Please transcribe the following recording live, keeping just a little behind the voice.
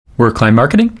We're Climb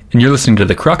Marketing, and you're listening to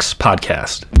the Crux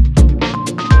Podcast.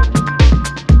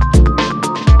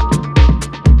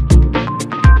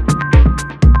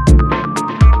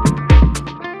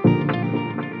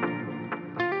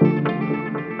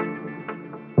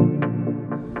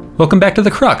 Welcome back to The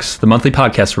Crux, the monthly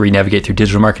podcast where we navigate through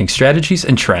digital marketing strategies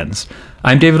and trends.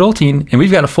 I'm David Oltein, and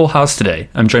we've got a full house today.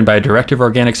 I'm joined by Director of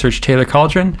Organic Search Taylor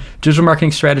Cauldron, Digital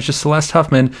Marketing Strategist Celeste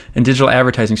Huffman, and Digital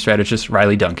Advertising Strategist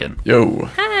Riley Duncan. Yo.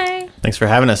 Hi. Thanks for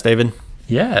having us, David.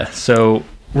 Yeah, so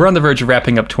we're on the verge of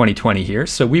wrapping up 2020 here,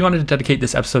 so we wanted to dedicate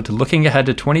this episode to looking ahead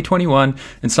to 2021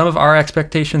 and some of our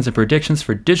expectations and predictions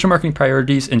for digital marketing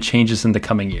priorities and changes in the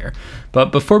coming year.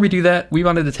 But before we do that, we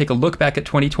wanted to take a look back at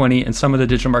 2020 and some of the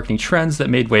digital marketing trends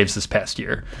that made waves this past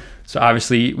year. So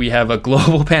obviously, we have a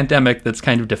global pandemic that's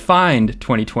kind of defined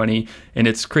 2020, and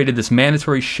it's created this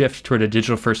mandatory shift toward a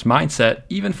digital-first mindset,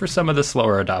 even for some of the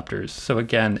slower adopters. So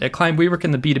again, at Climb, we work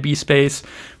in the B2B space,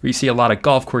 where you see a lot of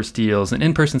golf course deals and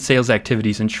in-person sales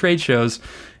activities and trade shows.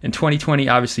 And 2020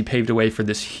 obviously paved a way for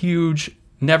this huge,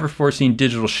 never-foreseen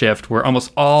digital shift, where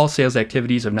almost all sales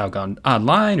activities have now gone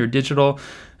online or digital,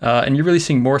 and you're really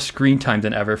seeing more screen time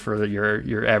than ever for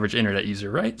your average internet user,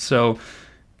 right? So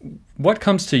what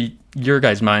comes to your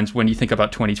guys' minds when you think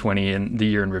about 2020 and the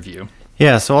year in review?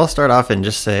 Yeah, so I'll start off and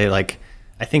just say,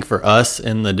 I think for us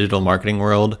in the digital marketing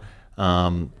world,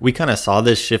 we kind of saw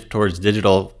this shift towards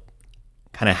digital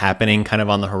kind of happening kind of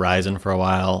on the horizon for a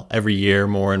while. Every year,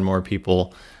 more and more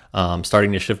people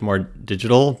starting to shift more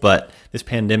digital, but this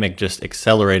pandemic just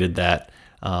accelerated that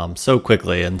so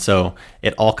quickly. And so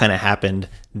it all kind of happened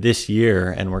this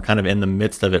year, and we're kind of in the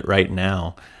midst of it right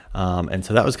now. And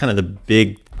so that was kind of the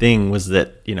big thing, was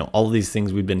that, all of these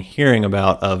things we've been hearing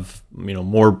about of,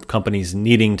 more companies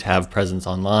needing to have presence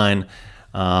online,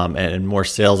 and more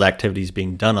sales activities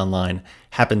being done online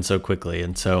happened so quickly.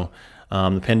 And so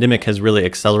the pandemic has really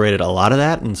accelerated a lot of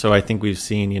that. And so I think we've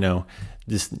seen,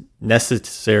 this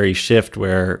necessary shift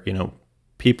where,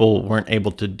 people weren't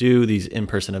able to do these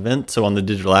in-person events. So on the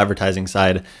digital advertising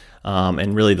side,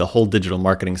 and really the whole digital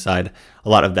marketing side, a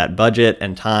lot of that budget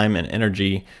and time and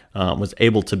energy was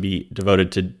able to be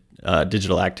devoted to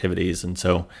digital activities. And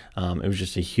so it was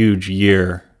just a huge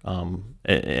year,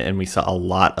 and we saw a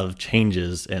lot of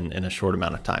changes in a short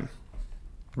amount of time.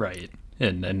 Right.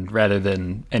 And rather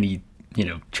than any,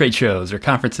 trade shows or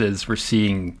conferences, we're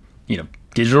seeing,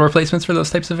 digital replacements for those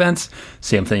types of events.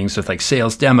 Same things with like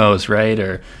sales demos, right?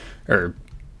 Or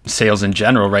sales in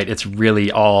general, right? It's really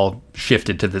all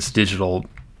shifted to this digital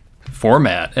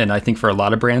format. And I think for a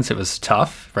lot of brands, it was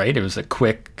tough, right? It was a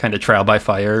quick kind of trial by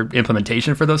fire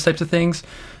implementation for those types of things.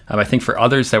 I think for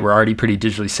others that were already pretty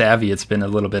digitally savvy, it's been a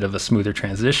little bit of a smoother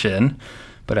transition.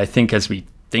 But I think as we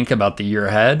think about the year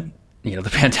ahead,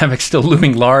 the pandemic's still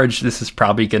looming large. This is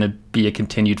probably going to be a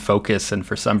continued focus. And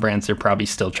for some brands, they're probably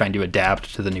still trying to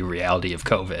adapt to the new reality of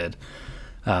COVID.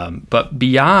 But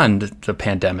beyond the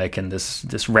pandemic and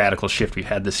this radical shift we've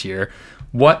had this year,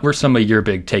 what were some of your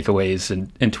big takeaways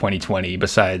in 2020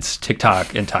 besides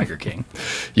TikTok and Tiger King?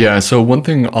 Yeah, so one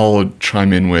thing I'll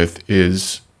chime in with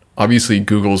is obviously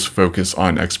Google's focus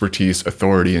on expertise,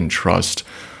 authority, and trust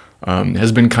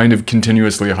has been kind of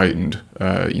continuously heightened,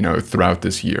 throughout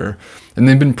this year. And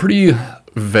they've been pretty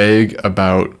vague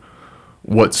about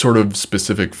what sort of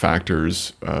specific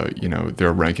factors,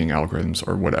 their ranking algorithms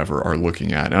or whatever are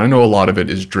looking at. And I know a lot of it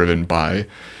is driven by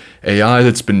AI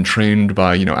that's been trained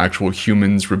by, actual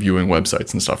humans reviewing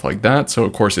websites and stuff like that. So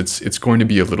of course it's going to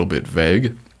be a little bit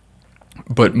vague,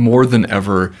 but more than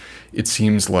ever, it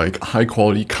seems like high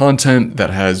quality content that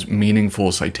has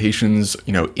meaningful citations,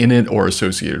 in it or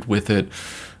associated with it,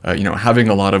 having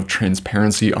a lot of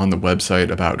transparency on the website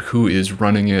about who is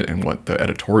running it and what the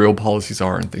editorial policies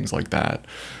are and things like that.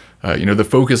 The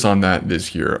focus on that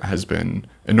this year has been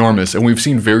enormous, and we've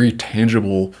seen very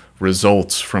tangible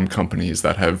results from companies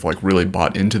that have really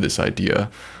bought into this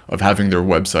idea of having their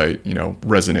website,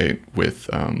 resonate with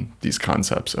these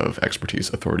concepts of expertise,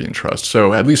 authority, and trust.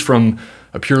 So at least from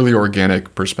a purely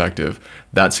organic perspective,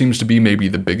 that seems to be maybe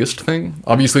the biggest thing.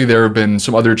 Obviously, there have been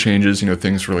some other changes,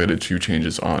 things related to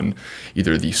changes on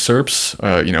either the SERPs,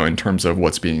 in terms of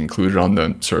what's being included on the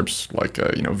SERPs, like,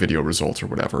 video results or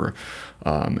whatever,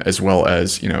 as well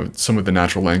as, some of the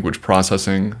natural language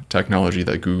processing technology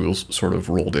that Google's sort of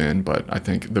rolled in. But I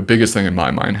think the biggest thing in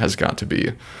my mind has got to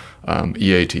be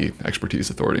EAT, expertise,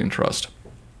 authority, and trust.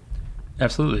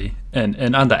 Absolutely.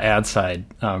 And on the ad side,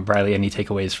 Riley, any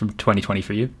takeaways from 2020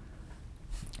 for you?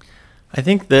 I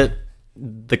think that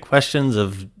the questions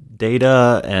of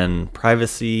data and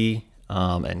privacy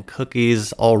and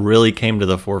cookies all really came to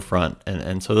the forefront.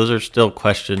 And so those are still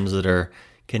questions that are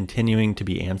continuing to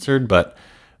be answered. But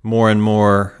more and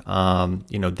more,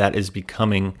 that is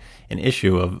becoming an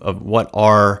issue of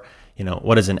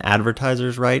what is an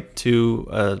advertiser's right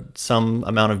to some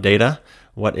amount of data,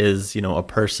 what is, a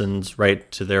person's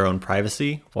right to their own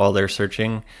privacy while they're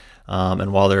searching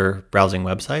and while they're browsing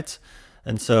websites.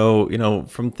 And so,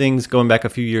 from things going back a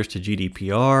few years to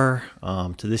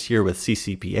GDPR, to this year with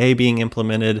CCPA being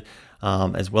implemented,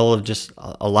 as well as just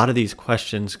a lot of these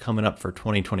questions coming up for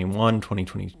 2021,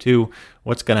 2022,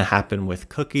 what's going to happen with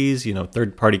cookies,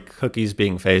 third-party cookies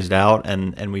being phased out.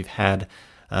 And we've had,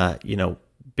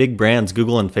 big brands,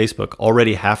 Google and Facebook,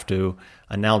 already have to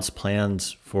announce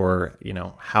plans for,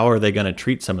 how are they going to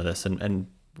treat some of this? And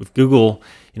with Google,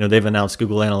 they've announced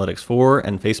Google Analytics 4,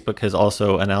 and Facebook has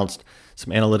also announced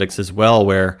some analytics as well,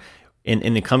 where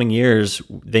in the coming years,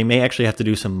 they may actually have to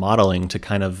do some modeling to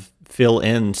kind of fill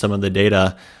in some of the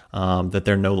data that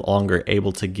they're no longer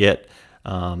able to get,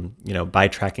 by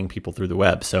tracking people through the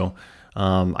web. So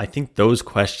I think those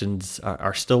questions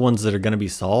are still ones that are going to be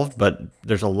solved, but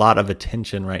there's a lot of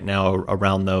attention right now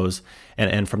around those.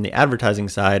 And from the advertising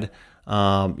side,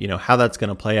 how that's going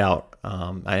to play out,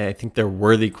 I think they're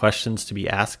worthy questions to be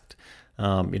asked.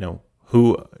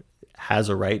 Who has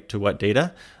a right to what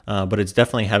data, but it's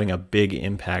definitely having a big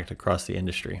impact across the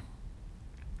industry.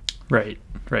 Right.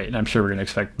 And I'm sure we're going to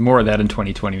expect more of that in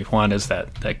 2021 as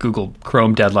that Google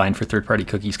Chrome deadline for third-party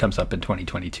cookies comes up in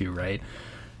 2022, right?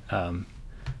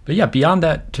 But yeah, beyond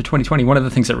that to 2020, one of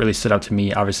the things that really stood out to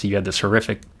me, obviously you had this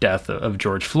horrific death of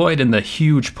George Floyd and the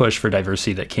huge push for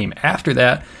diversity that came after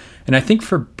that. And I think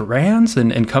for brands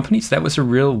and companies, that was a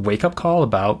real wake-up call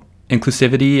about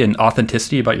inclusivity and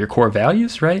authenticity about your core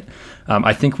values, right?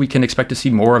 I think we can expect to see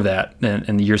more of that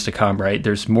in the years to come, right?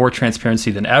 There's more transparency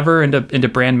than ever into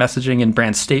brand messaging and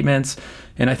brand statements.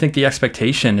 And I think the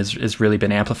expectation has really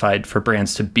been amplified for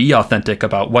brands to be authentic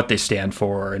about what they stand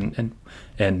for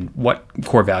and what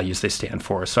core values they stand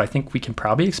for. So I think we can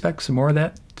probably expect some more of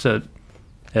that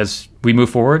as we move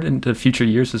forward into future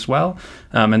years as well.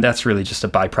 And that's really just a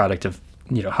byproduct of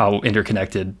how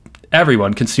interconnected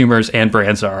everyone, consumers and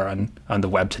brands, are on the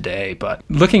web today. But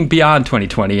looking beyond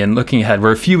 2020 and looking ahead,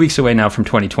 we're a few weeks away now from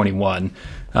 2021.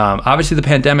 Obviously, the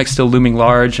pandemic's still looming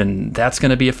large, and that's going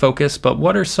to be a focus. But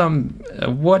what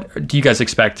do you guys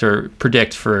expect or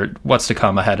predict for what's to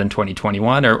come ahead in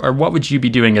 2021? Or what would you be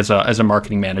doing as a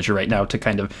marketing manager right now to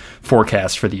kind of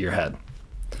forecast for the year ahead?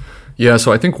 Yeah,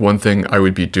 so I think one thing I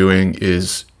would be doing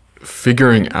is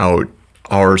figuring out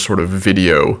our sort of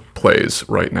video plays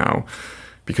right now.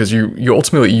 Because you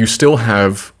ultimately still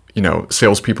have,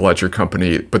 salespeople at your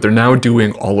company, but they're now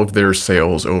doing all of their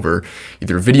sales over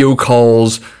either video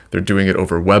calls, they're doing it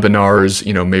over webinars,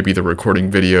 maybe they're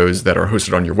recording videos that are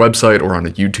hosted on your website or on a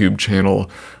YouTube channel.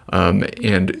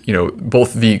 And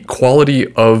both the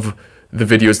quality of the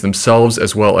videos themselves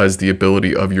as well as the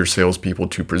ability of your salespeople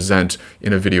to present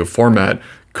in a video format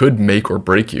could make or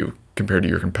break you compared to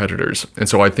your competitors. And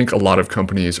so I think a lot of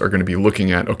companies are going to be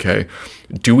looking at, okay,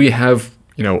 do we have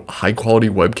high quality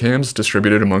webcams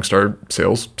distributed amongst our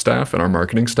sales staff and our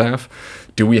marketing staff?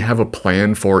 Do we have a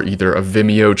plan for either a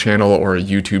Vimeo channel or a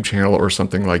YouTube channel or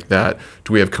something like that?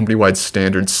 Do we have company-wide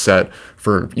standards set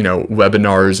for,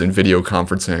 webinars and video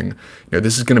conferencing?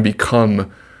 This is going to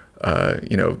become,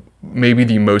 maybe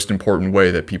the most important way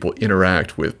that people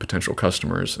interact with potential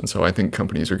customers. And so I think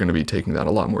companies are going to be taking that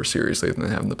a lot more seriously than they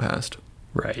have in the past.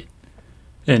 Right.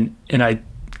 And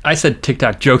I said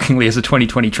TikTok jokingly as a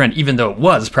 2020 trend, even though it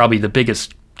was probably the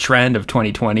biggest trend of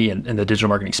 2020 in the digital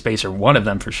marketing space, or one of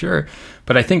them for sure.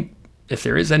 But I think if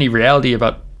there is any reality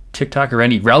about TikTok or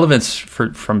any relevance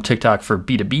from TikTok for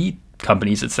B2B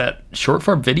companies, it's that short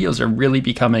form videos are really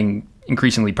becoming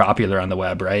increasingly popular on the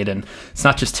web, right? And it's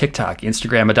not just TikTok.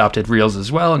 Instagram adopted Reels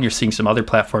as well, and you're seeing some other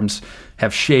platforms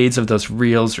have shades of those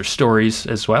Reels or stories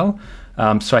as well.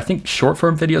 So I think short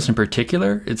form videos in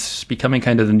particular, it's becoming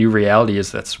kind of the new reality,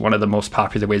 is that's one of the most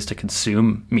popular ways to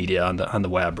consume media on the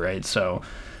web, right? So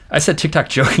I said TikTok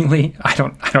jokingly. I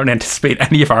don't anticipate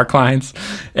any of our clients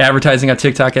advertising on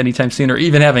TikTok anytime soon, or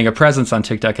even having a presence on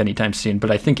TikTok anytime soon. But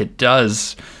I think it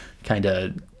does kind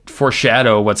of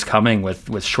foreshadow what's coming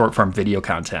with short form video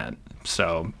content.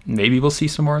 So maybe we'll see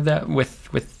some more of that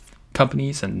with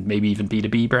companies and maybe even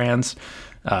B2B brands.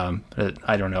 But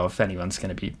I don't know if anyone's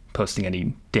going to be posting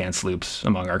any dance loops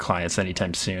among our clients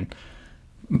anytime soon.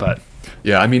 But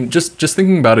yeah, I mean, just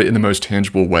thinking about it in the most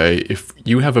tangible way, if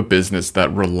you have a business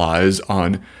that relies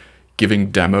on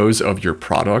giving demos of your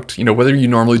product, whether you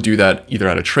normally do that either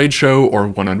at a trade show or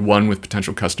one-on-one with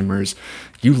potential customers,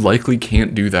 you likely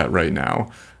can't do that right now.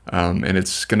 And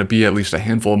it's going to be at least a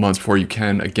handful of months before you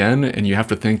can again. And you have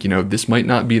to think, this might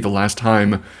not be the last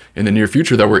time in the near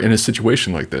future that we're in a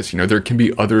situation like this. There can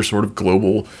be other sort of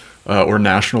global or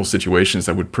national situations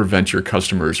that would prevent your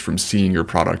customers from seeing your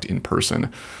product in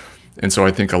person. And so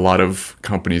I think a lot of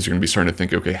companies are going to be starting to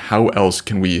think, okay, how else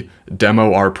can we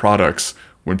demo our products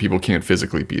when people can't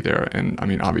physically be there? And I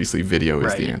mean, obviously video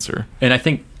is the answer. And I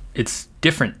think it's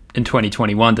different in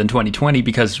 2021 than 2020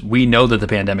 because we know that the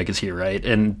pandemic is here, right?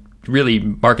 And really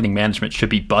marketing management should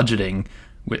be budgeting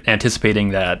with anticipating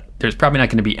that there's probably not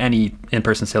going to be any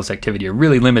in-person sales activity or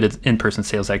really limited in-person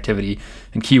sales activity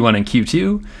in Q1 and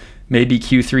Q2. Maybe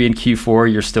Q3 and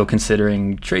Q4, you're still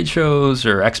considering trade shows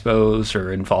or expos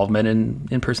or involvement in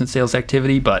in-person sales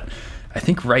activity. But I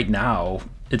think right now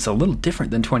it's a little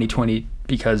different than 2020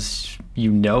 because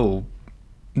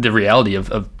the reality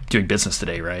of doing business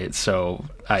today, right? So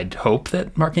I'd hope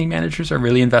that marketing managers are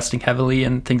really investing heavily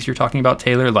in things you're talking about,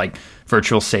 Taylor, like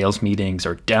virtual sales meetings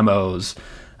or demos,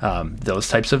 those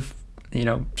types of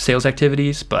sales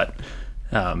activities. But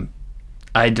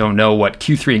I don't know what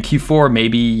Q3 and Q4,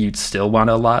 maybe you'd still want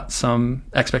to allot some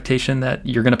expectation that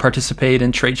you're going to participate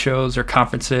in trade shows or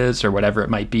conferences or whatever it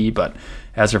might be. But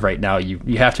as of right now,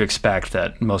 you have to expect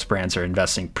that most brands are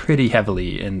investing pretty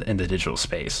heavily in the digital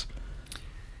space.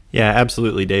 Yeah,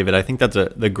 absolutely, David. I think that's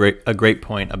a great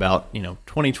point about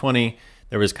 2020.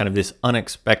 There was kind of this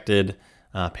unexpected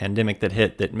pandemic that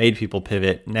hit that made people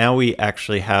pivot. Now we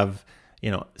actually have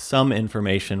some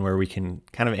information where we can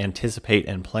kind of anticipate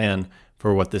and plan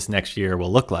for what this next year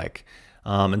will look like.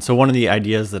 And so one of the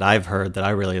ideas that I've heard that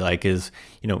I really like is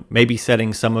maybe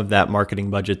setting some of that marketing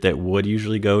budget that would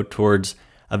usually go towards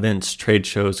events, trade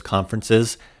shows,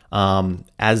 conferences,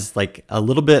 as like a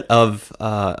little bit of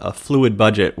a fluid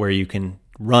budget where you can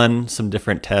run some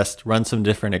different tests, run some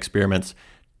different experiments,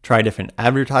 try different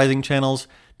advertising channels,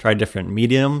 try different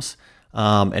mediums,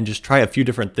 and just try a few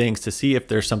different things to see if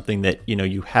there's something that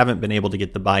you haven't been able to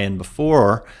get the buy-in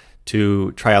before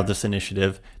to try out this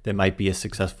initiative that might be a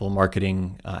successful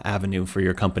marketing avenue for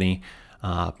your company.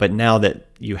 But now that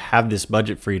you have this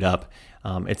budget freed up,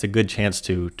 it's a good chance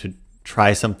to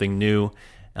try something new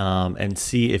and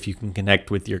see if you can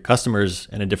connect with your customers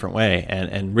in a different way.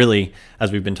 And really,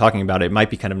 as we've been talking about, it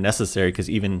might be kind of necessary because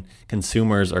even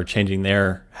consumers are changing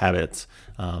their habits.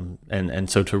 And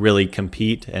so to really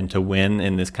compete and to win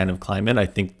in this kind of climate, I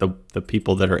think the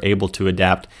people that are able to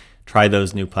adapt, try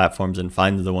those new platforms and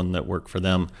find the one that work for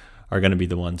them are going to be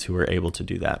the ones who are able to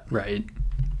do that. Right.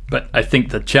 But I think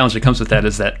the challenge that comes with that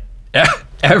is that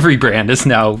every brand is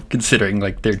now considering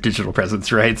like their digital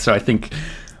presence, right? So I think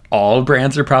all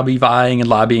brands are probably vying and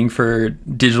lobbying for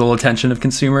digital attention of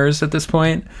consumers at this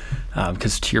point.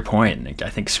 Because to your point, I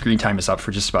think screen time is up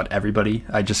for just about everybody.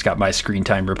 I just got my screen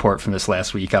time report from this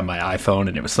last week on my iPhone,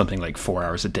 and it was something like 4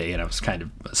 hours a day, and I was kind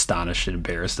of astonished and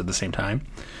embarrassed at the same time.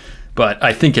 But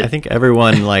I think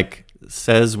everyone like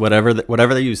says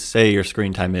whatever you say your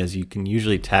screen time is, you can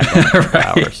usually tack on an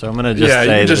hour. So I'm gonna just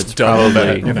say that it's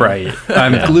probably right.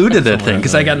 I'm glued to that thing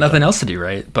because I got nothing else to do,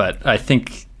 right? But I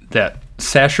think that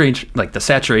the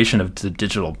saturation of the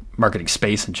digital marketing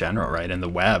space in general, right, and the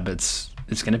web, it's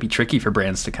going to be tricky for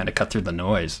brands to kind of cut through the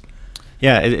noise.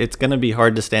 Yeah, it's going to be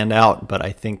hard to stand out, but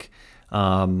I think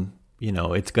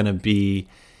it's going to be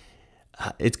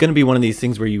one of these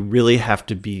things where you really have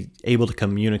to be able to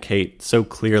communicate so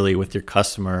clearly with your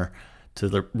customer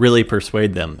to really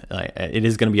persuade them. It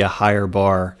is going to be a higher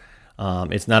bar.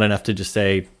 It's not enough to just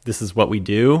say, this is what we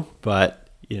do, but,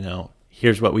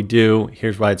 here's what we do.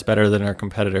 Here's why it's better than our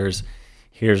competitors.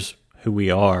 Here's who we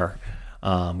are.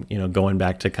 Going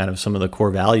back to kind of some of the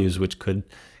core values, which could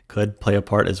play a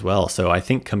part as well. So I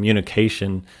think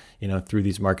communication, through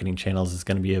these marketing channels is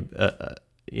going to be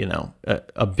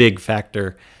a big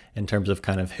factor in terms of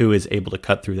kind of who is able to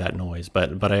cut through that noise.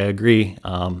 But I agree.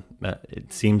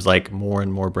 It seems like more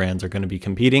and more brands are going to be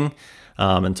competing.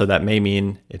 And so that may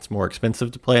mean it's more expensive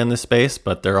to play in this space,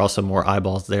 but there are also more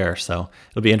eyeballs there. So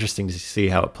it'll be interesting to see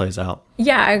how it plays out.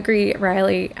 Yeah, I agree,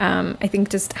 Riley. I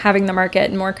think just having the market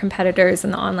and more competitors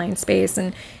in the online space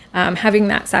and having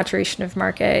that saturation of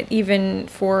market, even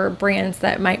for brands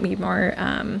that might be more,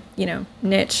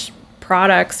 niche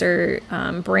products or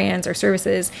brands or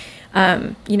services,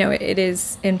 it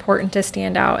is important to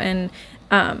stand out. And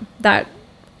that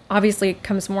obviously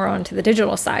comes more onto the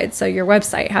digital side. So your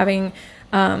website, having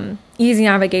easy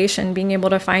navigation, being able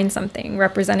to find something,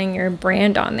 representing your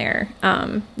brand on there,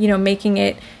 making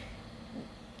it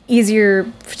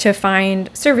easier to find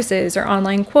services or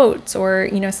online quotes or,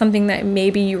 something that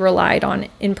maybe you relied on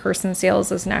in-person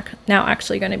sales is now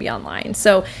actually going to be online.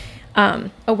 So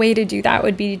A way to do that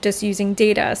would be just using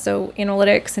data. So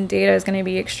analytics and data is going to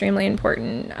be extremely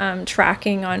important.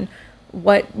 Tracking on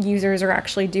what users are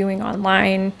actually doing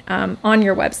online on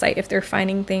your website, if they're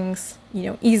finding things,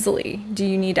 easily. Do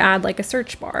you need to add like a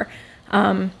search bar?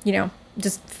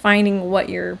 Just finding what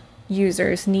your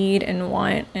users need and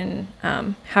want, and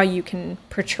how you can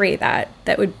portray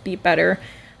that would be better,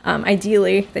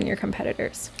 ideally, than your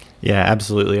competitors. Yeah,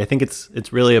 absolutely. I think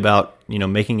it's really about,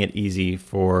 making it easy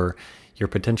for your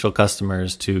potential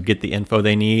customers to get the info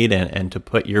they need and to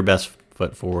put your best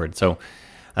foot forward. So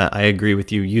I agree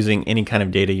with you, using any kind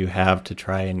of data you have to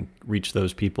try and reach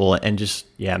those people and just,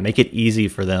 make it easy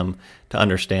for them to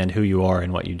understand who you are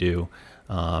and what you do.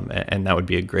 And that would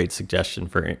be a great suggestion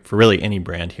for really any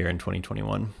brand here in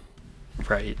 2021.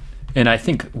 Right. And I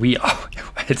think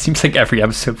it seems like every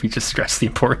episode we just stress the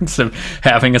importance of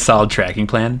having a solid tracking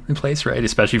plan in place, right?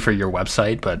 Especially for your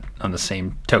website, but on the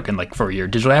same token, like for your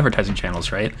digital advertising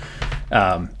channels, right?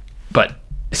 But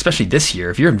especially this year,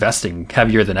 if you're investing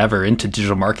heavier than ever into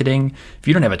digital marketing, if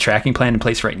you don't have a tracking plan in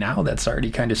place right now, that's already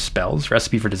kind of spells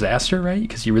recipe for disaster, right?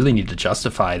 Because you really need to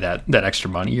justify that extra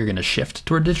money you're going to shift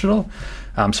toward digital.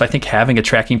 So I think having a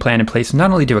tracking plan in place,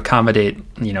 not only to accommodate,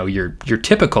 your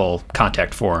typical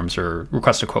contact forms or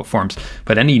request a quote forms,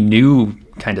 but any new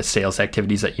kind of sales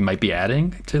activities that you might be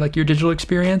adding to like your digital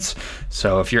experience.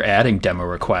 So if you're adding demo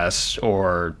requests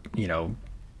or,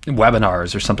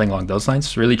 webinars or something along those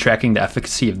lines, really tracking the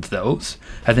efficacy of those,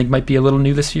 I think might be a little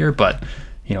new this year, but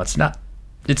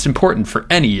it's important for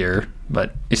any year,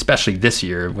 but especially this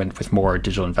year with more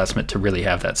digital investment to really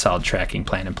have that solid tracking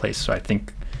plan in place. So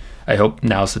I hope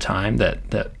now's the time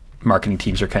that marketing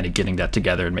teams are kind of getting that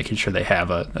together and making sure they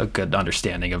have a good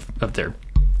understanding of their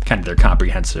kind of their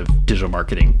comprehensive digital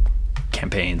marketing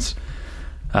campaigns.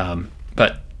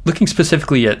 But looking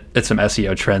specifically at some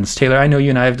SEO trends, Taylor, I know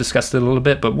you and I have discussed it a little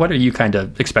bit, but what are you kind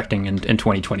of expecting in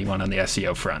 2021 on the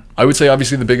SEO front? I would say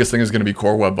obviously the biggest thing is going to be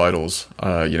Core Web Vitals.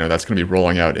 That's going to be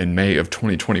rolling out in May of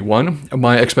 2021.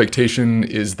 My expectation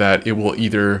is that it will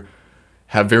either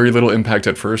have very little impact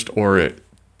at first, or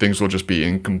things will just be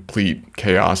in complete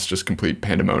chaos, just complete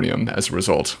pandemonium as a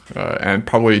result, and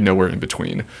probably nowhere in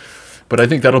between. But I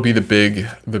think that'll be the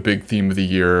big theme of the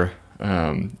year,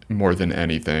 more than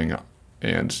anything.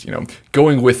 And,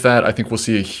 going with that, I think we'll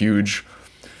see a huge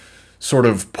sort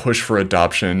of push for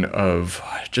adoption of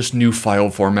just new file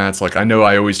formats. Like, I know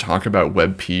I always talk about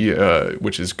WebP,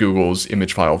 which is Google's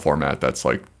image file format. That's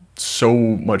like so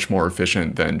much more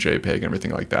efficient than JPEG and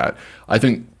everything like that. I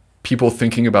think people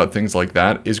thinking about things like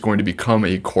that is going to become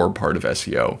a core part of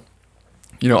SEO.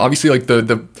 Obviously, like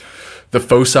the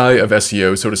foci of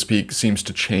SEO, so to speak, seems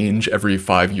to change every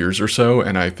 5 years or so.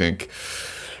 And I think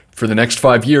for the next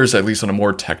 5 years, at least on a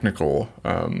more technical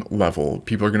level,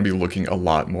 people are going to be looking a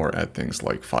lot more at things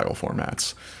like file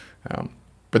formats.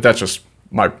 But that's just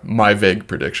my vague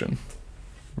prediction.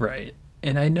 Right.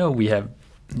 And I know we have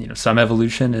some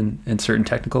evolution in certain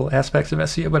technical aspects of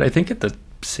SEO, but I think at the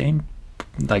same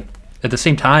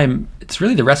time, it's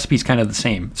really the recipe's kind of the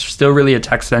same. It's still really a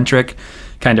tech-centric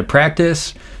kind of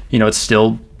practice. It's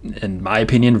still, in my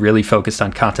opinion, really focused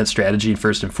on content strategy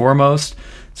first and foremost.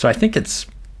 So I think it's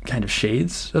kind of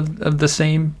shades of the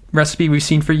same recipe we've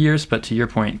seen for years. But to your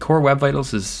point, Core Web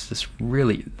Vitals is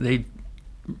really,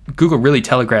 Google really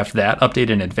telegraphed that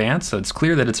update in advance. So it's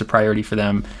clear that it's a priority for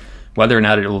them. Whether or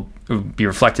not it will be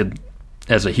reflected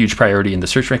as a huge priority in the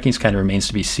search rankings kind of remains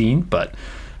to be seen. But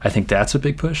I think that's a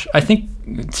big push. I think,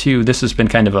 too, this has been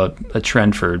kind of a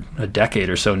trend for a decade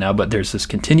or so now, but there's this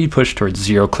continued push towards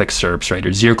zero-click SERPs, right,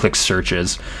 or zero-click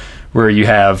searches, where you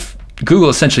have Google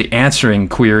essentially answering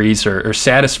queries or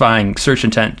satisfying search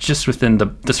intent just within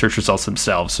the search results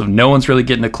themselves. So no one's really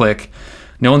getting a click.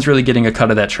 No one's really getting a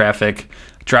cut of that traffic.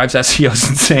 Drives SEOs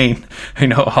insane. I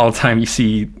know all the time you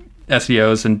see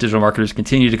SEOs and digital marketers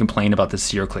continue to complain about this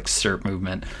zero-click SERP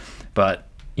movement. But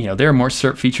there are more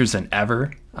SERP features than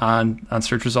ever on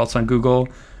search results on Google.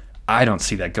 I don't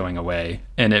see that going away.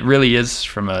 And it really is,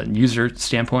 from a user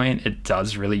standpoint, it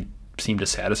does really seem to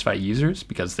satisfy users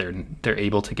because they're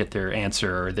able to get their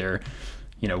answer or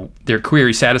their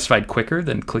query satisfied quicker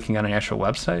than clicking on an actual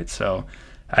website. So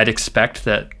I'd expect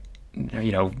that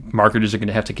marketers are going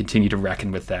to have to continue to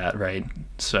reckon with that, right?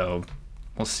 So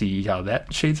we'll see how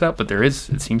that shades out. But it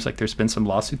seems like there's been some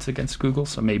lawsuits against Google,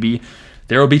 so maybe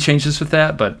there will be changes with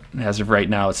that. But as of right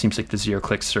now, it seems like the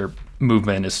zero-click SERP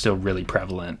movement is still really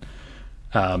prevalent.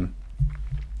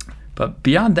 But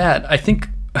beyond that, I think,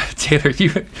 Taylor,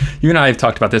 you and I have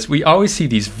talked about this. We always see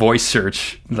these voice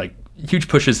search, like huge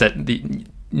pushes that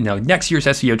next year's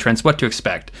SEO trends, what to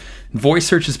expect. Voice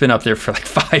search has been up there for like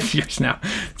 5 years now.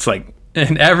 It's like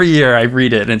And every year I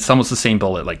read it, and it's almost the same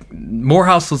bullet. Like, more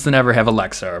households than ever have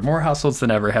Alexa, or more households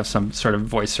than ever have some sort of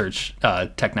voice search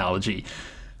technology.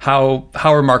 How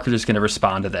are marketers going to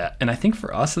respond to that? And I think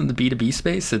for us in the B2B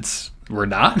space, we're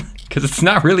not, because it's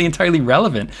not really entirely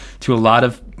relevant to a lot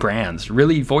of brands.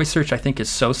 Really, voice search, I think, is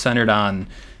so centered on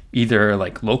either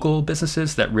like local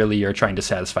businesses that really are trying to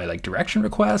satisfy like direction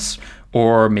requests,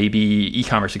 or maybe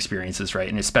e-commerce experiences, right?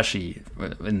 And especially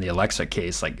in the Alexa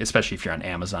case, like especially if you're on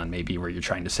Amazon, maybe where you're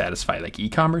trying to satisfy like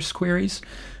e-commerce queries.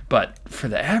 But for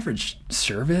the average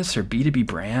service or B2B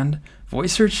brand,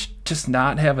 voice search does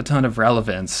not have a ton of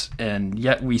relevance. And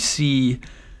yet we see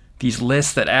these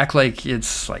lists that act like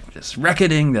it's like this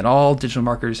reckoning that all digital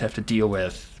marketers have to deal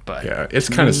with. But yeah, it's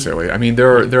kind of silly. I mean,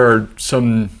 there are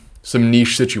some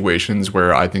niche situations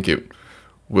where I think it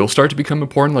will start to become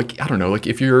important. Like, I don't know, like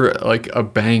if you're like a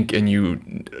bank and you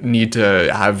need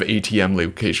to have ATM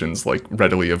locations like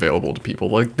readily available to people,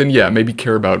 like then yeah, maybe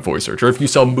care about voice search. Or if you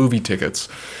sell movie tickets,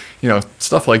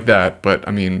 stuff like that. But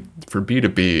I mean, for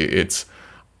B2B, it's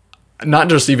not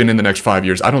just even in the next 5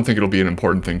 years. I don't think it'll be an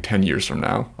important thing 10 years from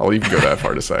now. I'll even go that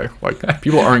far to say, like,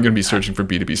 people aren't going to be searching for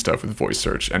B2B stuff with voice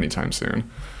search anytime soon.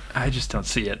 I just don't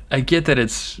see it. I get that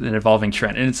it's an evolving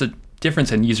trend, and it's a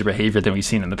difference in user behavior than we've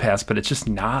seen in the past, but it's just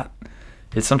not.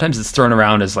 Sometimes it's thrown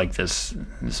around as like this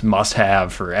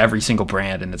must-have for every single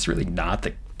brand, and it's really not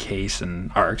the case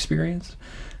in our experience.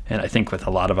 And I think with a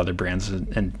lot of other brands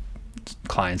and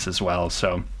clients as well.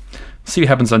 So we'll see what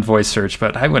happens on voice search,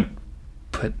 but I wouldn't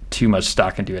put too much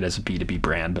stock into it as a B2B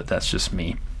brand, but that's just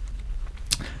me.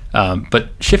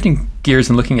 But shifting gears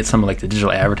and looking at some of like the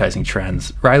digital advertising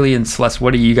trends, Riley and Celeste,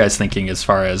 what are you guys thinking as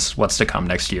far as what's to come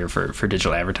next year for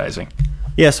digital advertising?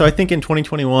 Yeah, so I think in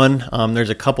 2021, there's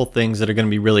a couple things that are going to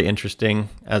be really interesting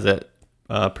as it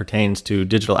pertains to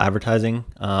digital advertising.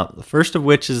 The first of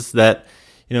which is that,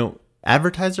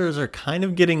 advertisers are kind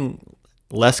of getting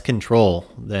less control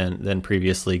than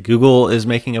previously. Google is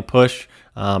making a push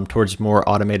towards more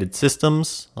automated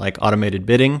systems like automated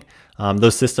bidding.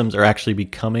 Those systems are actually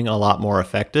becoming a lot more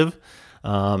effective.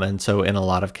 And so in a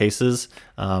lot of cases,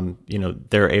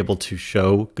 they're able to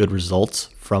show good results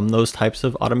from those types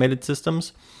of automated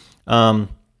systems. And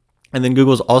then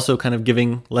Google's also kind of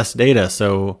giving less data.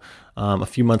 So a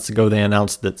few months ago, they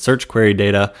announced that search query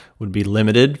data would be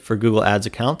limited for Google Ads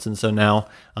accounts. And so now,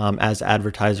 as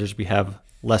advertisers, we have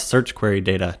less search query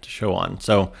data to show on.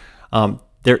 So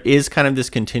there is kind of this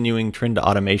continuing trend to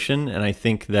automation, and I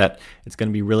think that it's going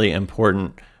to be really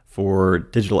important for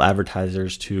digital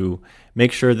advertisers to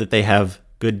make sure that they have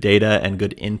good data and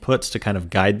good inputs to kind of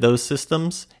guide those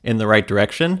systems in the right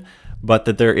direction, but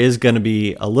that there is going to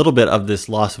be a little bit of this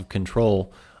loss of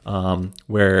control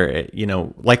where,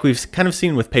 like we've kind of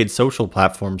seen with paid social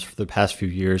platforms for the past few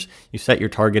years, you set your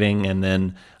targeting and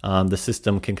then the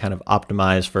system can kind of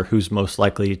optimize for who's most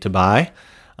likely to buy,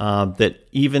 that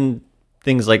even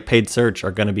things like paid search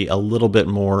are going to be a little bit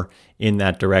more in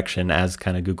that direction as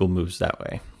kind of Google moves that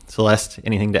way. Celeste,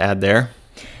 anything to add there?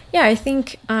 Yeah, I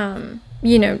think,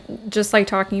 just like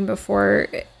talking before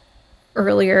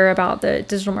earlier about the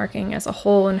digital marketing as a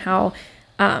whole and how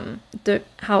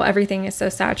everything is so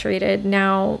saturated.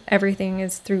 Now everything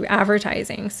is through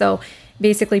advertising. So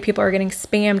basically people are getting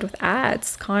spammed with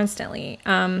ads constantly,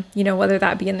 whether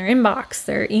that be in their inbox,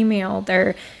 their email,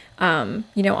 their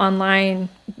online,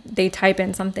 they type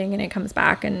in something and it comes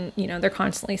back and, they're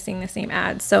constantly seeing the same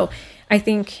ads. So I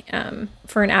think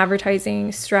for an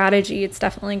advertising strategy, it's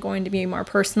definitely going to be more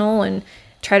personal and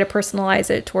try to personalize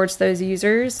it towards those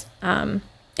users and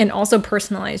also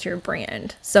personalize your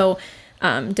brand. So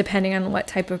depending on what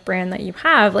type of brand that you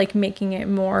have, like making it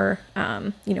more,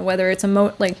 whether it's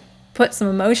put some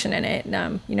emotion in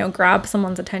it, grab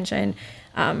someone's attention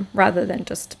rather than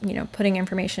just, putting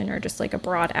information or just like a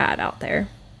broad ad out there.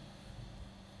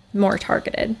 More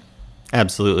targeted.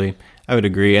 Absolutely. I would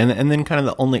agree. And then kind of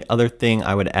the only other thing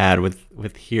I would add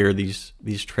with here, these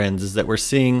trends is that we're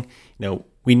seeing,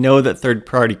 we know that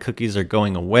third-party cookies are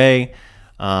going away.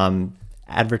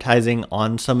 Advertising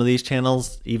on some of these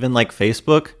channels, even like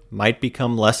Facebook, might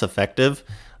become less effective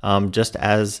just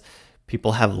as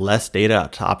people have less data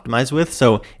to optimize with.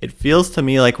 So it feels to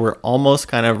me like we're almost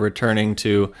kind of returning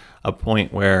to a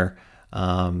point where,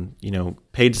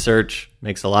 paid search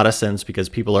makes a lot of sense because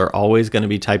people are always going to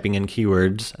be typing in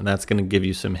keywords, and that's going to give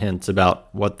you some hints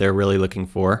about what they're really looking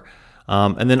for.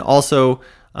 And then also,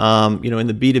 in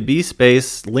the B2B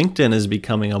space, LinkedIn is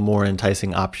becoming a more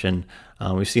enticing option.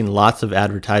 We've seen lots of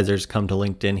advertisers come to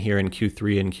LinkedIn here in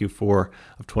Q3 and Q4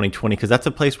 of 2020 because that's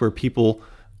a place where people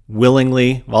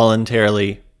willingly,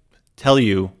 voluntarily tell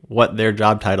you what their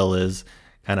job title is,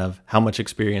 kind of how much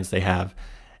experience they have.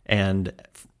 And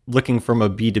looking from a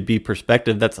B2B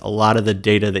perspective, that's a lot of the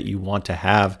data that you want to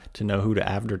have to know who to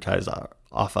advertise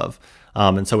off of.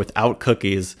 And so without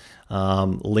cookies,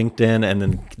 LinkedIn and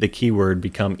then the keyword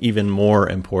become even more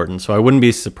important. So I wouldn't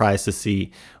be surprised to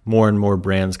see more and more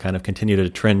brands kind of continue to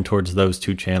trend towards those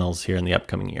two channels here in the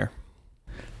upcoming year.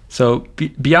 So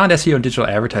beyond SEO and digital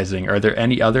advertising, are there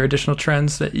any other additional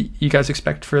trends that you guys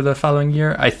expect for the following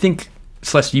year? I think,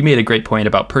 Celeste, you made a great point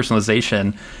about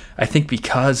personalization. I think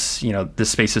because, this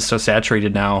space is so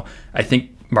saturated now, I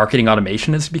think marketing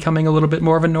automation is becoming a little bit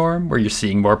more of a norm, where you're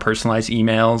seeing more personalized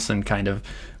emails and kind of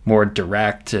more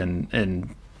direct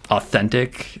and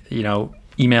authentic,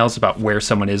 emails about where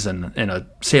someone is in a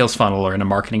sales funnel or in a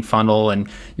marketing funnel. And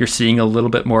you're seeing a little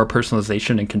bit more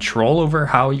personalization and control over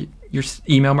how your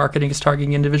email marketing is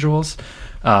targeting individuals.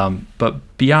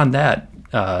 But beyond that,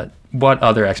 what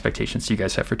other expectations do you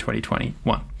guys have for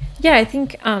 2021? Yeah, I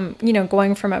think,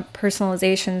 going from a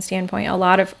personalization standpoint, a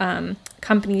lot of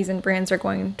companies and brands are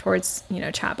going towards,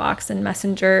 chatbots and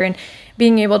Messenger and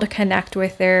being able to connect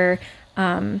with their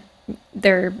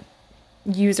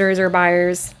users or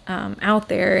buyers out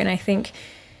there. And I think,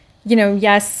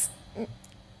 yes,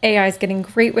 AI is getting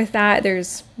great with that.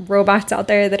 There's robots out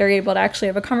there that are able to actually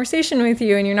have a conversation with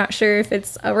you and you're not sure if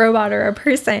it's a robot or a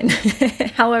person.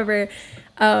 However,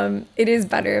 it is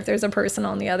better if there's a person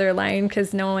on the other line,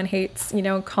 because no one hates,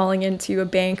 calling into a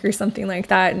bank or something like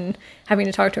that and having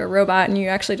to talk to a robot, and you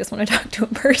actually just want to talk to a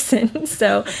person.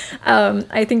 So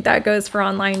I think that goes for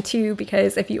online too,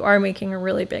 because if you are making a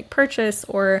really big purchase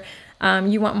or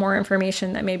you want more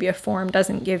information that maybe a form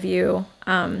doesn't give you,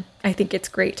 I think it's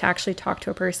great to actually talk to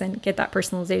a person, get that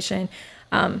personalization,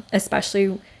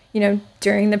 especially,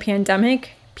 during the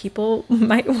pandemic. People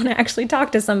might want to actually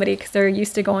talk to somebody because they're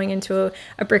used to going into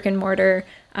a brick and mortar,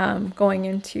 going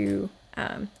into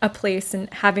a place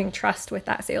and having trust with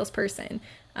that salesperson.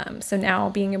 So now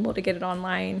being able to get it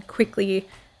online quickly,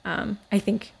 I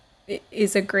think it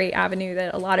is a great avenue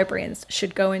that a lot of brands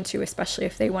should go into, especially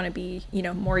if they want to be,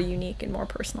 more unique and more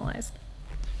personalized.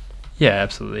 Yeah,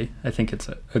 absolutely. I think it's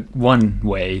a one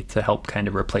way to help kind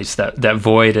of replace that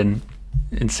void in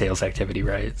sales activity,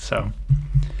 right? So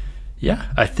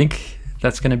yeah, I think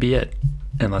that's going to be it,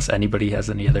 unless anybody has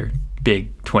any other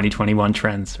big 2021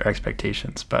 trends or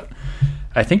expectations. But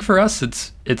I think for us,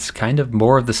 it's kind of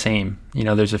more of the same.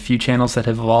 There's a few channels that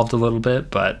have evolved a little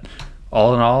bit, but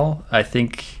all in all, I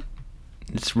think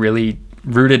it's really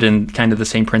rooted in kind of the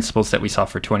same principles that we saw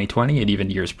for 2020 and even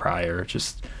years prior.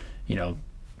 Just, having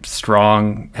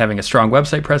a strong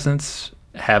website presence,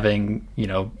 having,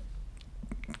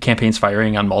 campaigns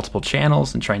firing on multiple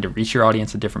channels and trying to reach your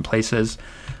audience in different places.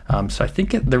 So I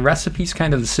think the recipe's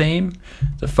kind of the same.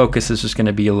 The focus is just going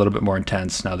to be a little bit more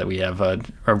intense now that we have a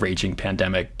raging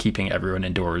pandemic keeping everyone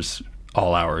indoors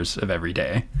all hours of every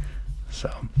day.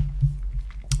 So,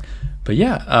 but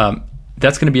yeah,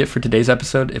 that's going to be it for today's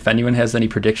episode. If anyone has any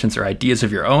predictions or ideas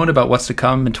of your own about what's to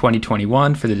come in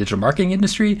 2021 for the digital marketing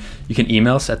industry, you can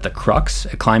email us at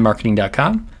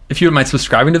thecrux@climbmarketing.com. If you wouldn't mind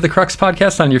subscribing to the Crux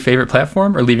podcast on your favorite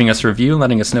platform or leaving us a review and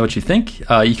letting us know what you think,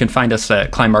 you can find us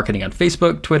at Climb Marketing on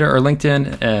Facebook, Twitter, or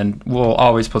LinkedIn, and we'll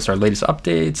always post our latest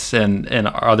updates and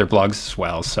our other blogs as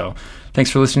well. So thanks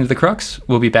for listening to The Crux.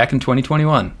 We'll be back in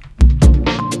 2021.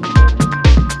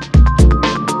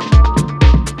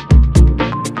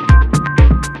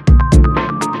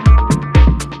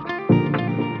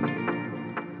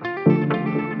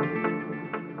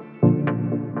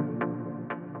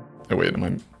 Oh, wait,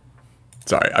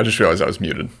 sorry, I just realized I was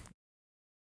muted.